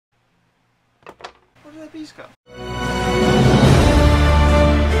Where did that piece go?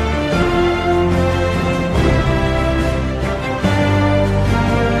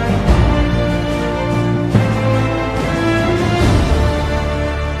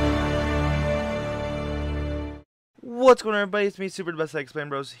 What's going on, everybody? It's me, Super the Best I Explain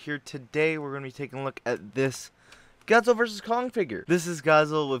Bros, here today. We're going to be taking a look at this Godzilla vs. Kong figure. This is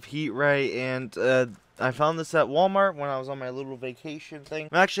Godzilla with heat ray, and I found this at Walmart when I was on my little vacation thing.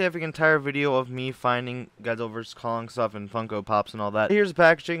 I'm actually having an entire video of me finding Godzilla vs. Kong stuff and Funko Pops and all that. Here's the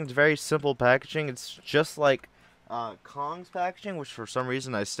packaging. It's very simple packaging. It's just like Kong's packaging, which for some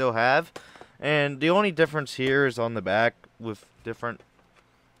reason I still have. And the only difference here is on the back with different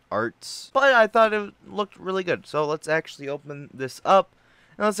arts, but I thought it looked really good. So let's actually open this up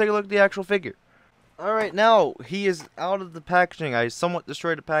and let's take a look at the actual figure. Alright, now he is out of the packaging. I somewhat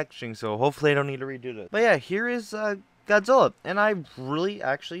destroyed the packaging, so hopefully I don't need to redo this. But yeah, here is Godzilla, and I really,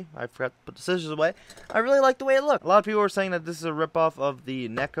 actually, I forgot to put the scissors away. I really like the way it looked. A lot of people were saying that this is a ripoff of the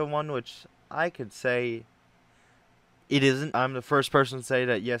NECA one, which I could say it isn't. I'm the first person to say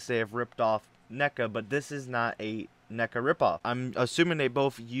that yes, they have ripped off NECA, but this is not a NECA ripoff. I'm assuming they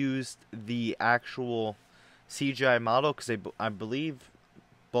both used the actual CGI model, because I believe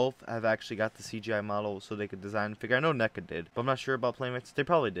both have actually got the CGI model so they could design the figure. I know NECA did, but I'm not sure about Playmates. They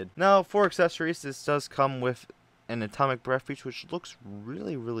probably did. Now, for accessories, this does come with an atomic breath piece, which looks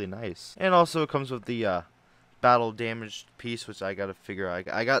really, really nice. And also, it comes with the battle damaged piece, which I gotta figure out.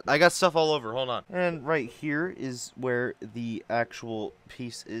 I got stuff all over. Hold on. And right here is where the actual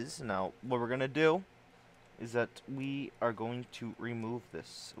piece is. Now, what we're gonna do is that we are going to remove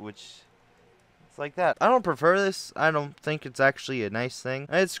this, which it's like that. I don't prefer this. I don't think it's actually a nice thing.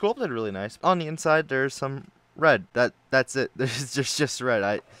 It's sculpted really nice. On the inside, there's some red. That's it. There's just red.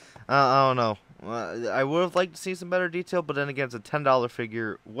 I don't know. I would have liked to see some better detail, but then again, it's a $10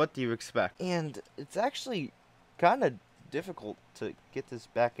 figure. What do you expect? And it's actually kind of difficult to get this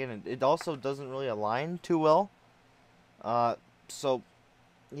back in, and it also doesn't really align too well. So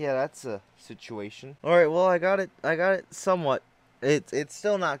yeah, that's a situation. All right, well, I got it somewhat. It's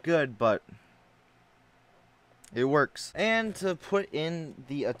still not good, but it works. And to put in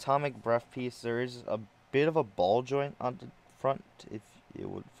the atomic breath piece, there is a bit of a ball joint on the front, if it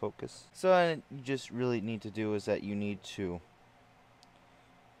would focus. So what you just really need to do is that you need to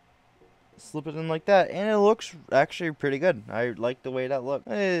slip it in like that, and it looks actually pretty good. I like the way that looks.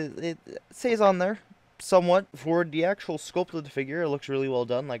 It stays on there somewhat. For the actual sculpt of the figure, it looks really well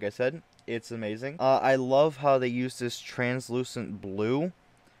done. Like I said, it's amazing. I love how they use this translucent blue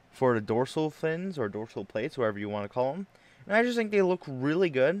for the dorsal fins or dorsal plates, whatever you want to call them. And I just think they look really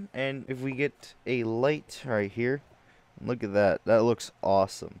good. And if we get a light right here, look at that. That looks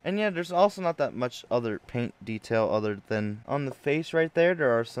awesome. And yeah, there's also not that much other paint detail other than on the face right there.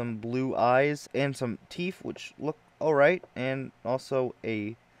 There are some blue eyes and some teeth, which look alright. And also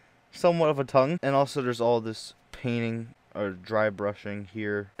a somewhat of a tongue. And also there's all this painting or dry brushing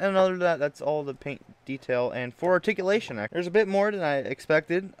here. And other than that, that's all the paint detail. And for articulation, there's a bit more than I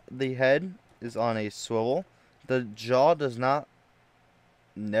expected. The head is on a swivel. The jaw does not.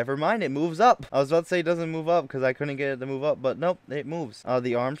 Never mind, it moves up. I was about to say it doesn't move up because I couldn't get it to move up, but nope, it moves.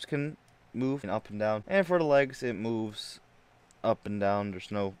 The arms can move up and down. And for the legs, it moves up and down.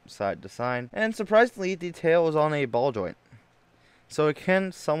 There's no side to side. And surprisingly, the tail is on a ball joint. So it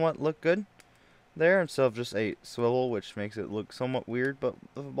can somewhat look good there instead of just a swivel, which makes it look somewhat weird, but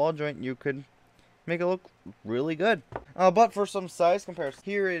with a ball joint you could make it look really good. But for some size comparison,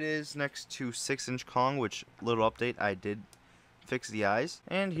 here it is next to 6-inch Kong, which, little update, I did fix the eyes.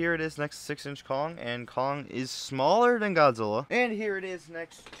 And here it is next to 6-inch Kong, and Kong is smaller than Godzilla. And here it is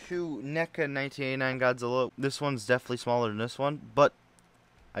next to NECA 1989 Godzilla. This one's definitely smaller than this one, but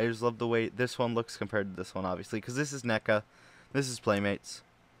I just love the way this one looks compared to this one, obviously, because this is NECA, this is Playmates.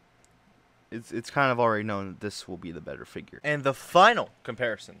 It's kind of already known that this will be the better figure. And the final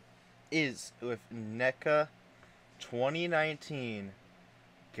comparison is with NECA 2019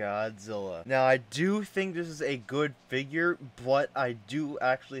 Godzilla. Now, I do think this is a good figure, but I do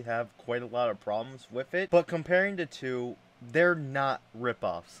actually have quite a lot of problems with it. But comparing the two, they're not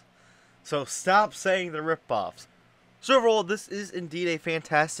ripoffs. So stop saying they're ripoffs. So overall, this is indeed a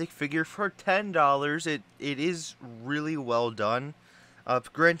fantastic figure for $10. It is really well done.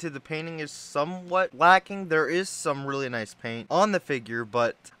 Granted, the painting is somewhat lacking. There is some really nice paint on the figure,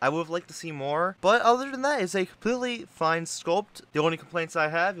 but I would have liked to see more. But other than that, it's a completely fine sculpt. The only complaints I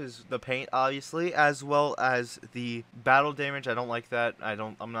have is the paint, obviously, as well as the battle damage. I don't like that.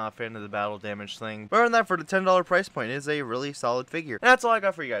 I'm not a fan of the battle damage thing. But other than that, for the $10 price point, it is a really solid figure. And that's all I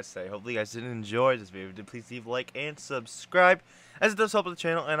got for you guys today. Hopefully you guys did enjoy this video. If you did, please leave a like and subscribe, as it does help the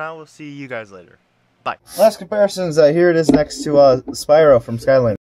channel, and I will see you guys later. Bye. Last comparison is here it is next to Spyro from Skylanders.